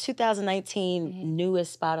it was 2019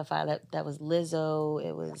 newest Spotify. That was Lizzo.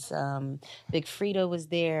 It was Big Frida was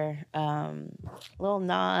there. Lil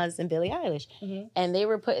Nas and Billie Eilish. And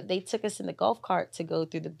they took us in the golf cart to go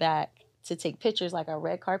through the back to take pictures like our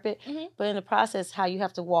red carpet. But in the process, how you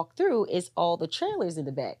have to walk through is all the trailers in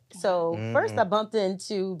the back. So first I bumped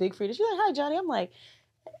into Big Frida. She's like, "Hi, Johnny." I'm like,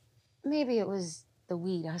 maybe it was the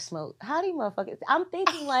weed I smoked. How do you motherfuckers? I'm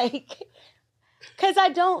thinking like, because I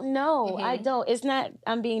don't know. I don't. It's not,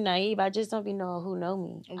 I'm being naive. I just don't be knowing who know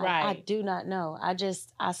me. Right. I do not know. I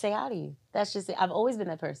say hi to you. That's just it. I've always been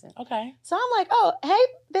that person. Okay. So I'm like, oh, hey,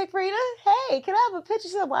 Big Frida. Hey, can I have a picture?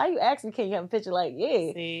 She's like, why are you asking? Can you have a picture? Like,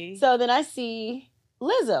 yeah. See? So then I see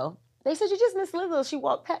Lizzo. They said, you just missed Lizzo. She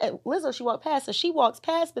walked past. So she walks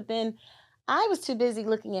past, but then I was too busy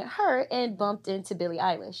looking at her and bumped into Billie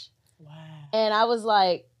Eilish. Wow. And I was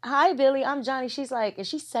like, hi, Billie, I'm Johnny. She's like, and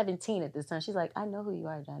she's 17 at this time. She's like, I know who you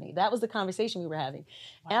are, Johnny. That was the conversation we were having.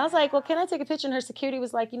 Wow. And I was like, well, can I take a picture? And her security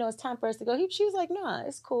was like, it's time for us to go. She was like, nah,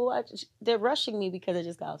 it's cool. They're rushing me because I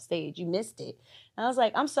just got off stage. You missed it. And I was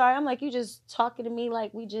like, I'm sorry. I'm like, you just talking to me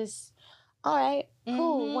like we just, all right,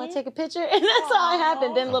 cool. Want to take a picture? And that's how it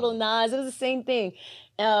happened. Then Little Nas, it was the same thing.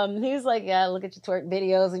 He was like, yeah, look at your twerk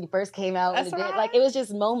videos when you first came out. That's right. Like, it was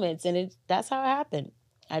just moments. And that's how it happened.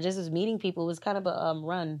 I just was meeting people. It was kind of a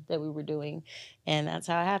run that we were doing. And that's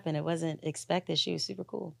how it happened. It wasn't expected. She was super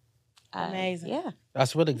cool. Amazing. Yeah.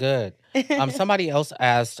 That's really good. Somebody else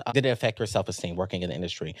asked, did it affect your self-esteem working in the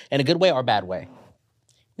industry? In a good way or a bad way?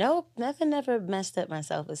 Nope. Nothing never messed up my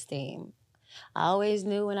self-esteem. I always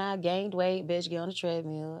knew when I gained weight, bitch, get on the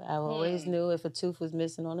treadmill. I always knew if a tooth was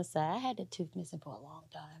missing on the side. I had the tooth missing for a long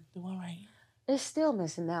time. The one right here. It's still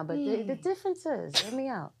missing now, but the difference is, hear me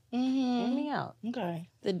out. Hear me out. Okay.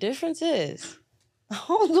 The difference is,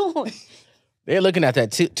 hold on. They're looking at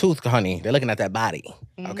that tooth, honey. They're looking at that body,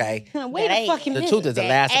 okay? Wait a fucking minute. The tooth is the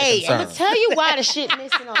last concern. I'm going to tell you why the shit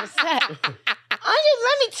missing on the side.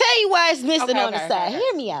 Let me tell you why it's missing on the side.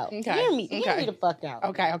 Hear me out. Okay. Hear me the fuck out.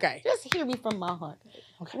 Okay. Just hear me from my heart.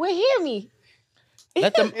 Okay. Well, hear me.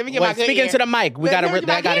 Let them, speak into the mic. We got to rip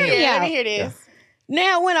that. Got to hear it. Let me hear this. Yeah.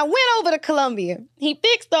 Now, when I went over to Colombia, he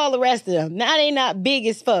fixed all the rest of them. Now they not big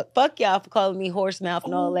as fuck. Fuck y'all for calling me horse mouth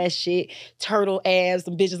and all that shit. Turtle abs,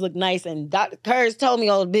 some bitches look nice. And Dr. Kurz told me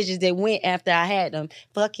all the bitches that went after I had them.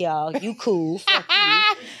 Fuck y'all. You cool. Fuck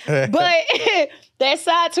you. But that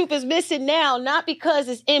side tooth is missing now, not because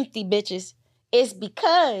it's empty, bitches. It's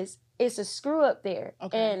because it's a screw up there.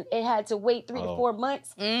 Okay. And it had to wait 3 to 4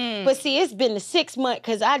 months. But see, it's been the 6 month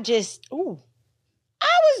because I was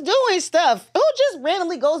doing stuff. Who just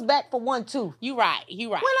randomly goes back for one tooth? You right.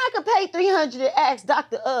 When I could pay $300 to ask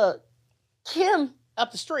Dr. Kim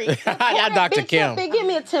up the street. Yeah, Dr. Kim. Give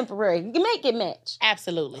me a temporary. Make it match.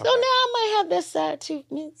 Absolutely. So now I might have that side tooth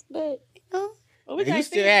miss, but we you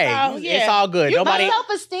still, it's all good. Nobody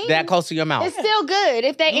self-esteem that close to your mouth. It's still good.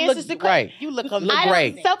 If that answers the question. Right. You look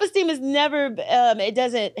great. Self-esteem is never, it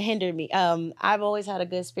doesn't hinder me. I've always had a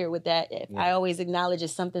good spirit with that. I always acknowledge if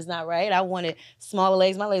something's not right. I wanted smaller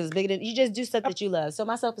legs. My legs was bigger than, you just do stuff that you love. So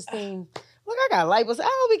my self-esteem, look, I got liposuction.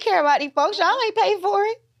 I don't be care about these folks. Y'all ain't paid for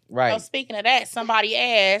it. Right. So speaking of that, somebody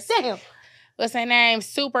asked. Damn. What's her name?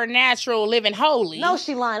 Supernatural Living Holy. No,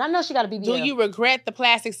 she lying. I know she got a BBL. Do you regret the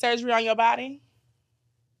plastic surgery on your body?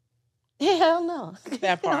 Hell no.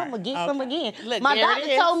 That part. I'm going to get some again. Look, my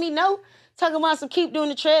doctor told me no. Talking about some keep doing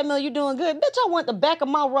the treadmill, you doing good. Bitch, I want the back of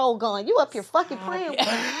my roll gone. You up here fucking playing with me.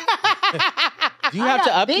 Do you have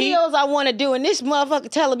to upkeep? Videos I want to do, and this motherfucker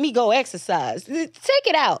telling me go exercise. Take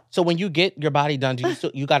it out. So when you get your body done, do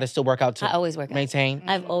you got to still work out to I always work out. Maintain?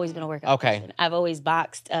 I've always been a workout person. I've always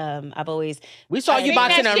boxed. We saw you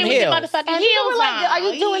boxing them heels. And people were like, are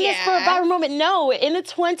you doing this for a viral moment? No. In the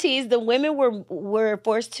 20s, the women were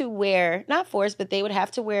forced to wear, not forced, but they would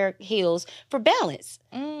have to wear heels for balance.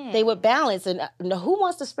 They would balance. And who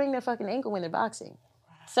wants to sprain their fucking ankle when they're boxing?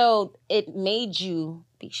 So it made you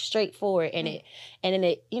be straightforward, and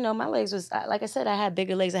my legs was, like I said, I had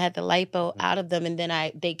bigger legs. I had the lipo out of them, and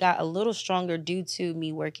then they got a little stronger due to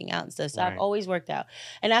me working out and stuff. So I've always worked out,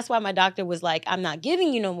 and that's why my doctor was like, "I'm not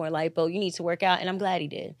giving you no more lipo. You need to work out," and I'm glad he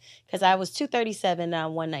did, because I was 237, now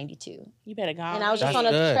I'm 192. You better go. And I was just on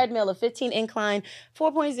a treadmill, a 15 incline,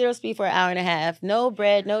 4.0 speed for an hour and a half. No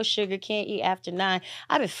bread, no sugar. Can't eat after 9.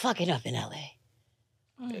 I've been fucking up in LA.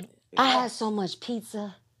 I had so much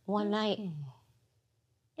pizza one night.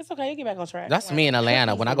 It's okay. You get back on track. That's me in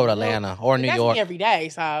Atlanta when I go to Atlanta or New York. Me every day.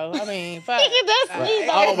 So I mean, fuck. That's me.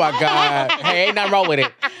 Oh my God. Hey, ain't nothing wrong with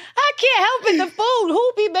it. I can't help it. The food.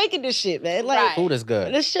 Who be making this shit, man? Like food is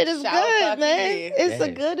good. This shit is good, man.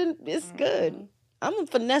 It's good. I'm gonna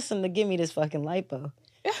finesse him to give me this fucking lipo.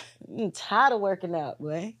 I'm tired of working out,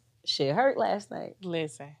 boy. Shit hurt last night.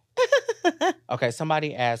 Listen. Okay,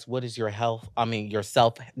 somebody asked, what is your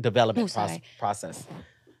self-development process?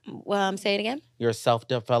 Well, say it again. Your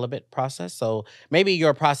self-development process. So maybe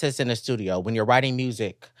your process in the studio when you're writing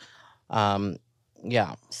music.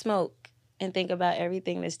 Yeah. Smoke and think about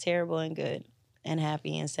everything that's terrible and good and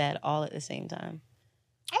happy and sad all at the same time.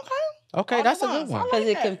 Okay, that's a good one.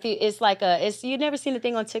 Because it's like you never seen the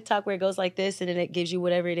thing on TikTok where it goes like this and then it gives you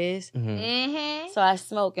whatever it is. So I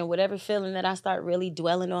smoke, and whatever feeling that I start really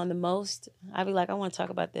dwelling on the most, I be like, I want to talk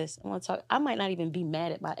about this. I might not even be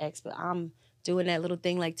mad at my ex, but I'm doing that little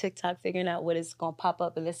thing like TikTok, figuring out what is gonna pop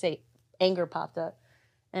up, and let's say anger popped up.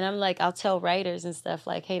 And I'm like, I'll tell writers and stuff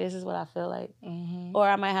like, hey, this is what I feel like. Or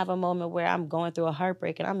I might have a moment where I'm going through a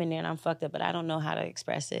heartbreak and I'm in there and I'm fucked up, but I don't know how to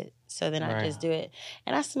express it. So then I just do it.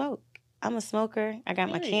 And I smoke. I'm a smoker. I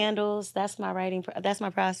got my candles. That's my writing. That's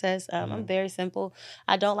my process. I'm very simple.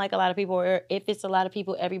 I don't like a lot of people, or if it's a lot of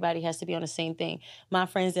people, everybody has to be on the same thing. My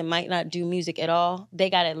friends that might not do music at all,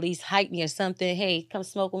 they got to at least hype me or something. Hey, come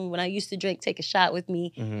smoke with me. When I used to drink, take a shot with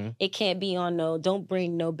me. It can't be on don't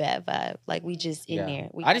bring no bad vibe. Like, we just in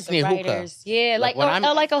there. I just need writers. Hookah. Yeah, like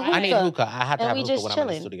a hookah. I need hookah. I have to have hookah hookah when I'm in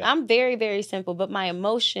the studio. I'm very, very simple, but my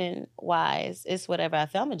emotion-wise, it's whatever I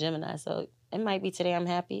feel. I'm a Gemini, so it might be today I'm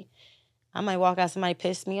happy. I might walk out, somebody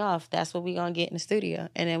pissed me off. That's what we gonna get in the studio.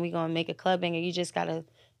 And then we gonna make a club banger. You just gotta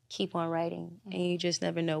keep on writing. And you just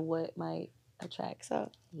never know what might attract. So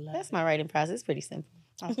that's my writing process. It's pretty simple.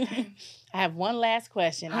 Okay. I have one last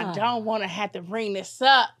question. I don't want to have to bring this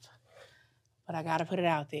up, but I gotta put it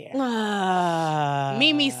out there.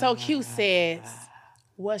 Mimi So Cute says,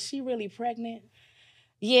 was she really pregnant?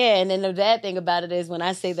 Yeah, and then the bad thing about it is when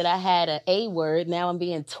I say that I had an A word, now I'm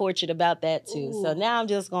being tortured about that too. Ooh. So now I'm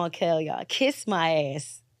just going to tell y'all, kiss my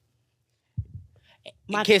ass.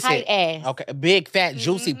 My kiss tight ass. Okay, big, fat,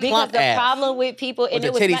 juicy, plump ass. Because the problem with people... With the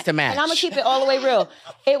titties to match. And I'm going to keep it all the way real.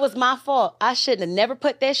 It was my fault. I shouldn't have never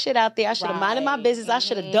put that shit out there. I should have minded my business. I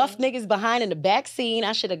should have duffed niggas behind in the back scene.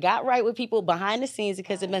 I should have got right with people behind the scenes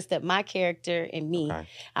because it messed up my character and me. Okay.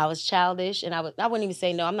 I was childish, and I wouldn't even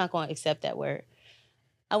say no. I'm not going to accept that word.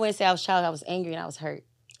 I wouldn't say I was childish. I was angry and I was hurt.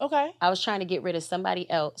 Okay. I was trying to get rid of somebody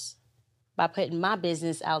else by putting my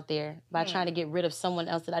business out there, by trying to get rid of someone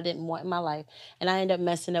else that I didn't want in my life. And I ended up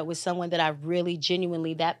messing up with someone that I really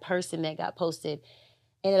genuinely, that person that got posted,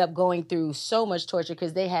 ended up going through so much torture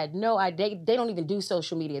because they had no idea. They don't even do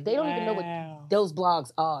social media. They don't even know what those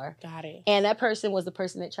blogs are. Got it. And that person was the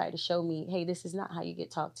person that tried to show me, hey, this is not how you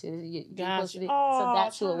get talked to. So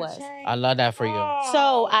that's who it was. I love that for you.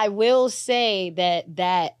 So I will say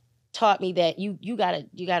that taught me that you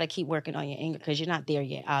gotta keep working on your anger because you're not there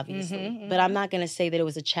yet, obviously. But I'm not gonna say that it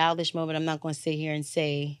was a childish moment. I'm not gonna sit here and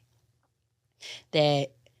say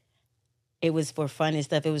that it was for fun and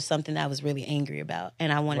stuff. It was something that I was really angry about.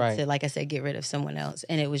 And I wanted to, like I said, get rid of someone else.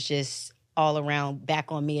 And it was just all around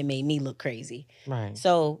back on me and made me look crazy. Right.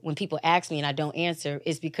 So when people ask me and I don't answer,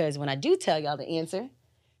 it's because when I do tell y'all the answer,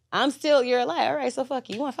 I'm still, you're like, all right, so fuck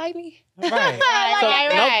you. You want to fight me? Right. You want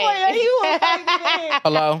to fight me?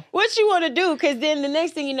 Hello? What you want to do? Because then the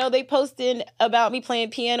next thing you know, they posting about me playing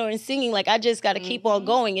piano and singing. Like, I just got to keep on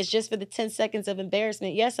going. It's just for the 10 seconds of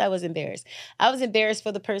embarrassment. Yes, I was embarrassed. I was embarrassed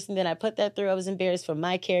for the person that I put that through. I was embarrassed for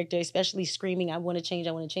my character, especially screaming, I want to change,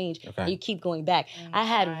 I want to change. Okay. And you keep going back. I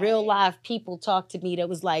had real live people talk to me that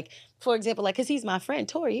was like, for example, like, because he's my friend,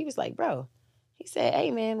 Tory. He was like, bro, he said,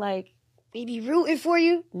 hey, man, like, we be rooting for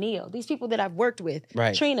you. Neil, these people that I've worked with.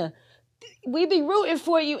 Right. Trina, we be rooting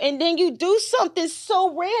for you, and then you do something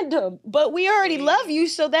so random, but we already love you,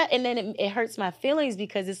 so that, and then it hurts my feelings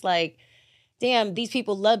because it's like, damn, these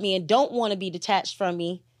people love me and don't want to be detached from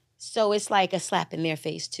me. So it's like a slap in their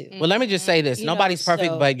face too. Well, let me just say this. Nobody's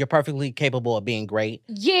perfect, but you're perfectly capable of being great.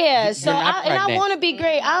 Yeah, so I want to be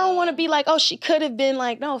great. I don't want to be like, oh, she could have been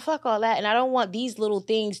like, no, fuck all that. And I don't want these little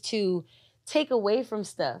things to take away from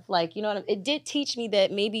stuff. Like, you know what I mean? It did teach me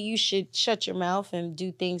that maybe you should shut your mouth and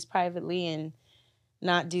do things privately and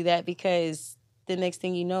not do that, because the next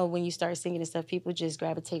thing you know, when you start singing and stuff, people just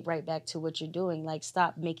gravitate right back to what you're doing. Like,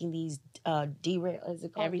 stop making these everything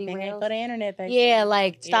for the internet. Yeah,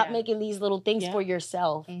 like, stop making these little things for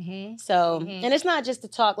yourself. So, and it's not just to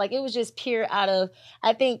talk. Like, it was just pure out of,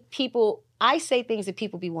 I think I say things that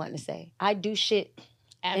people be wanting to say. I do shit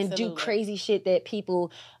and do crazy shit that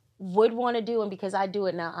people would want to do, and because I do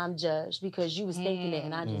it now, I'm judged because you was thinking it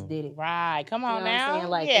and I just did it. Right. Come on, you know now. What I'm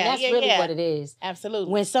saying? Like, and that's really what it is.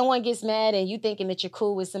 Absolutely. When someone gets mad and you thinking that you're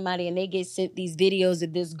cool with somebody and they get sent these videos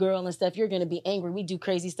of this girl and stuff, you're going to be angry. We do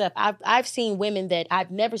crazy stuff. I've seen women that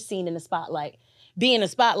I've never seen in the spotlight be in the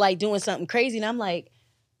spotlight doing something crazy. And I'm like,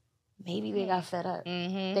 maybe they got fed up.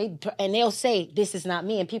 And they'll say, this is not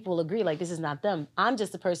me. And people will agree, like, this is not them. I'm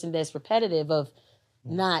just a person that's repetitive of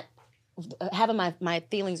not having my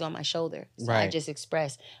feelings on my shoulder. So I just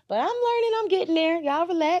express. But I'm learning, I'm getting there. Y'all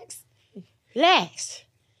relax. Relax.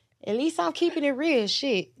 At least I'm keeping it real,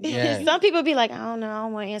 shit. Yeah. Some people be like, I don't know, I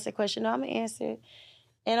don't want to answer a question. No, I'm going to answer it.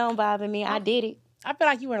 It don't bother me. I did it. I feel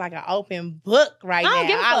like you were like an open book right now.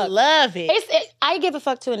 I love it. I give a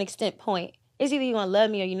fuck to an extent point. It's either you're going to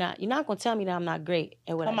love me or you're not. You're not going to tell me that I'm not great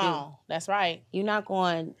at what I do. Come on. That's right. You're not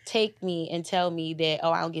going to take me and tell me that,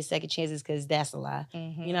 I don't get second chances because that's a lie.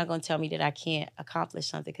 You're not going to tell me that I can't accomplish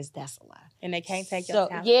something because that's a lie. And they can't take your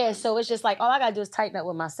time. Yeah, so it's just like, all I got to do is tighten up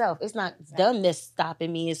with myself. It's not them that's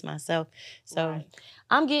stopping me, it's myself. So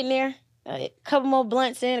I'm getting there. A couple more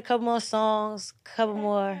blunts in, a couple more songs, a couple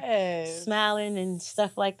more smiling and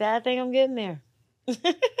stuff like that. I think I'm getting there.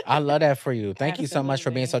 I love that for you. Thank you so much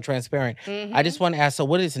for being so transparent. I just want to ask, so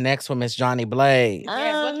what is next for Miss Jhonni Blaze?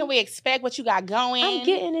 Yes, what can we expect? What you got going? I'm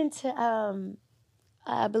getting into,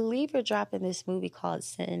 I believe we're dropping this movie called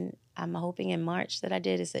Sin. I'm hoping in March that I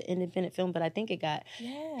did. It's an independent film, but I think it got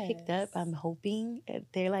picked up. I'm hoping.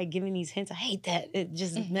 They're like giving these hints. I hate that. It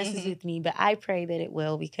just messes with me, but I pray that it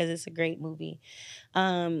will because it's a great movie.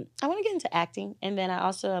 I want to get into acting, and then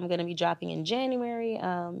I'm going to be dropping in January,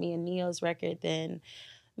 me and Neil's record, then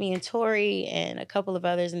me and Tory and a couple of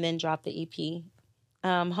others, and then drop the EP.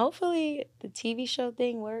 Hopefully the TV show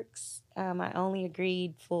thing works. I only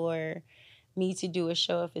agreed for me to do a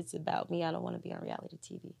show if it's about me. I don't want to be on reality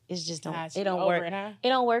TV. It's just it don't work. It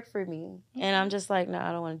don't work for me. And I'm just like, no,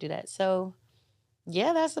 I don't want to do that. So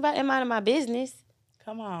yeah, that's about it. Mind of my business.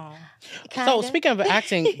 Come on. Kinda. So speaking of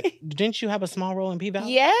acting, didn't you have a small role in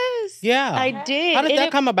P-Valley? Yes. Yeah. I did. How did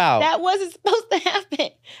that come about? That wasn't supposed to happen.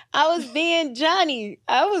 I was being Johnny.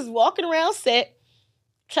 I was walking around set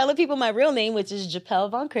telling people my real name, which is Japel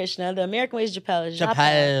Von Krishna. The American way is Japel.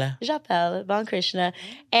 Japel Von Krishna.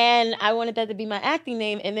 And I wanted that to be my acting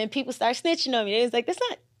name. And then people started snitching on me. They was like, that's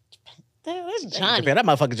Johnny. That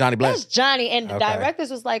motherfucker Jhonni Blaze. That's Johnny. And the directors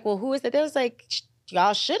was like, well, who is that? They was like,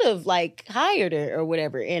 y'all should have like hired her or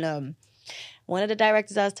whatever. And one of the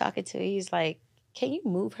directors I was talking to, he's like, can you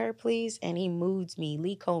move her, please? And he moved me,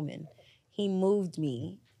 Lee Coleman. He moved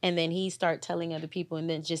me. And then he started telling other people. And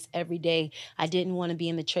then just every day, I didn't want to be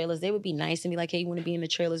in the trailers. They would be nice and be like, hey, you want to be in the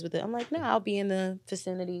trailers with it? I'm like, no, I'll be in the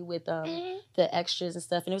vicinity with the extras and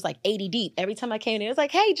stuff. And it was like 80 deep. Every time I came in, it was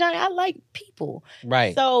like, hey, Johnny, I like people.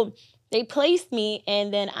 Right. So they placed me,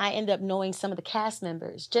 and then I ended up knowing some of the cast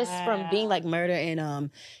members just from being like Murder and,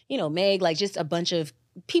 Meg, like just a bunch of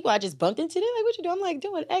people I just bumped into. They're like, what you doing? I'm like,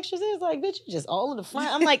 doing extras. It was like, bitch, you just all in the front.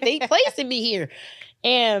 I'm like, they placing me here.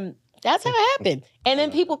 And that's how it happened. And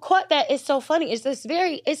then people caught that. It's so funny. It's just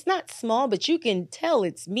it's not small, but you can tell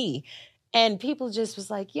it's me. And people just was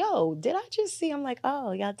like, yo, did I just see? I'm like,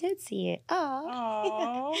 oh, y'all did see it.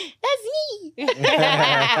 Oh, that's me.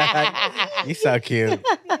 You're so cute.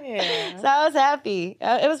 Yeah. So I was happy.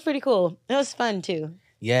 It was pretty cool. It was fun too.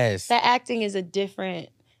 Yes. That acting is I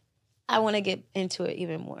want to get into it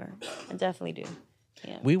even more. I definitely do.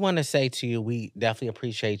 Yeah. We want to say to you, we definitely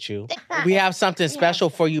appreciate you. We have something special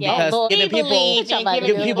for you because giving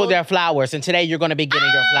people their flowers, and today you're going to be getting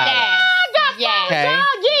your flowers.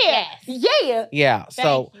 Yeah.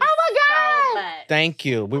 So, oh my God. Thank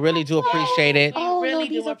you. We really do appreciate it. We really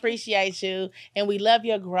do appreciate you, and we love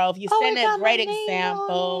your growth. You set a great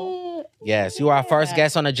example. Yes, you are our first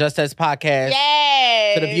guest on the Just As podcast.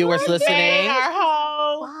 Yes. To the viewers listening.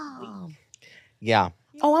 Wow. Yeah.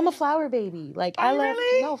 Oh, I'm a flower baby. Like I love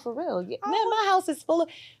no, for real. Man, my house is full of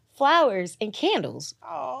flowers and candles.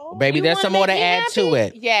 Oh, baby, there's some more to add to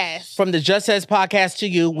it. Yes. From the Just As podcast to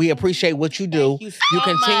you, we appreciate what you do. You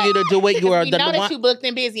continue to do it. You are the one. We know that you booked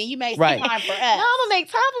and busy, and you made some time for us. No, I'm gonna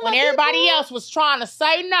make time for when everybody else was trying to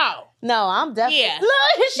say no. No, I'm definitely. Yeah.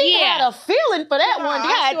 Look, she had a feeling for that one.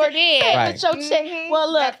 I sure did. Right.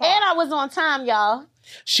 Well, look, and I was on time, y'all.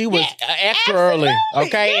 She was extra early,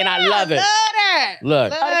 okay? And I love it. Love that.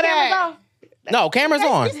 Look. Love that. No, camera's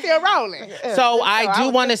on. She's still rolling. So I do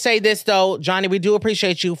want to say this, though. Jhonni, we do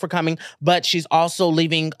appreciate you for coming, but she's also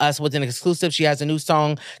leaving us with an exclusive. She has a new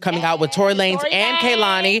song coming out with Tory Lanes and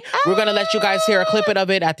Kehlani. We're going to let you guys hear a clip of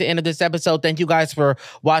it at the end of this episode. Thank you guys for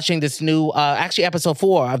watching this new, actually episode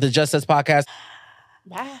 4 of the Just As podcast.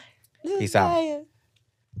 Bye. Peace out.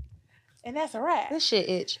 And that's a wrap. This shit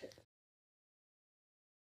itch.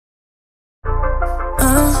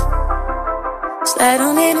 Slide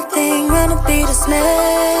on anything, wanna be the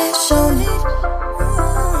smash on it.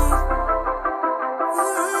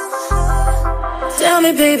 Tell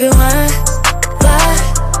me, baby, why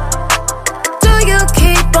do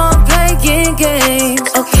playing games.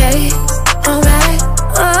 Okay, alright.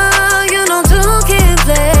 Oh, you know two can't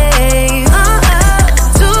play.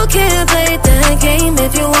 Two can't play that game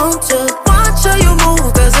if you want to. Watch how you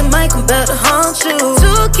move, cause it might come back to haunt you.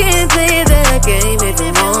 Two can't play that game if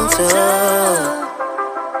you want to.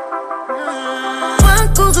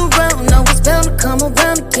 What goes around, now it's bound to come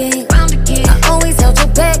around again. I always held your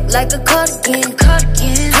back like a cardigan.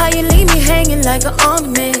 How you leave me hanging like an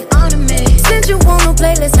ornament. Since you wanna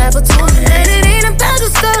play, let's have a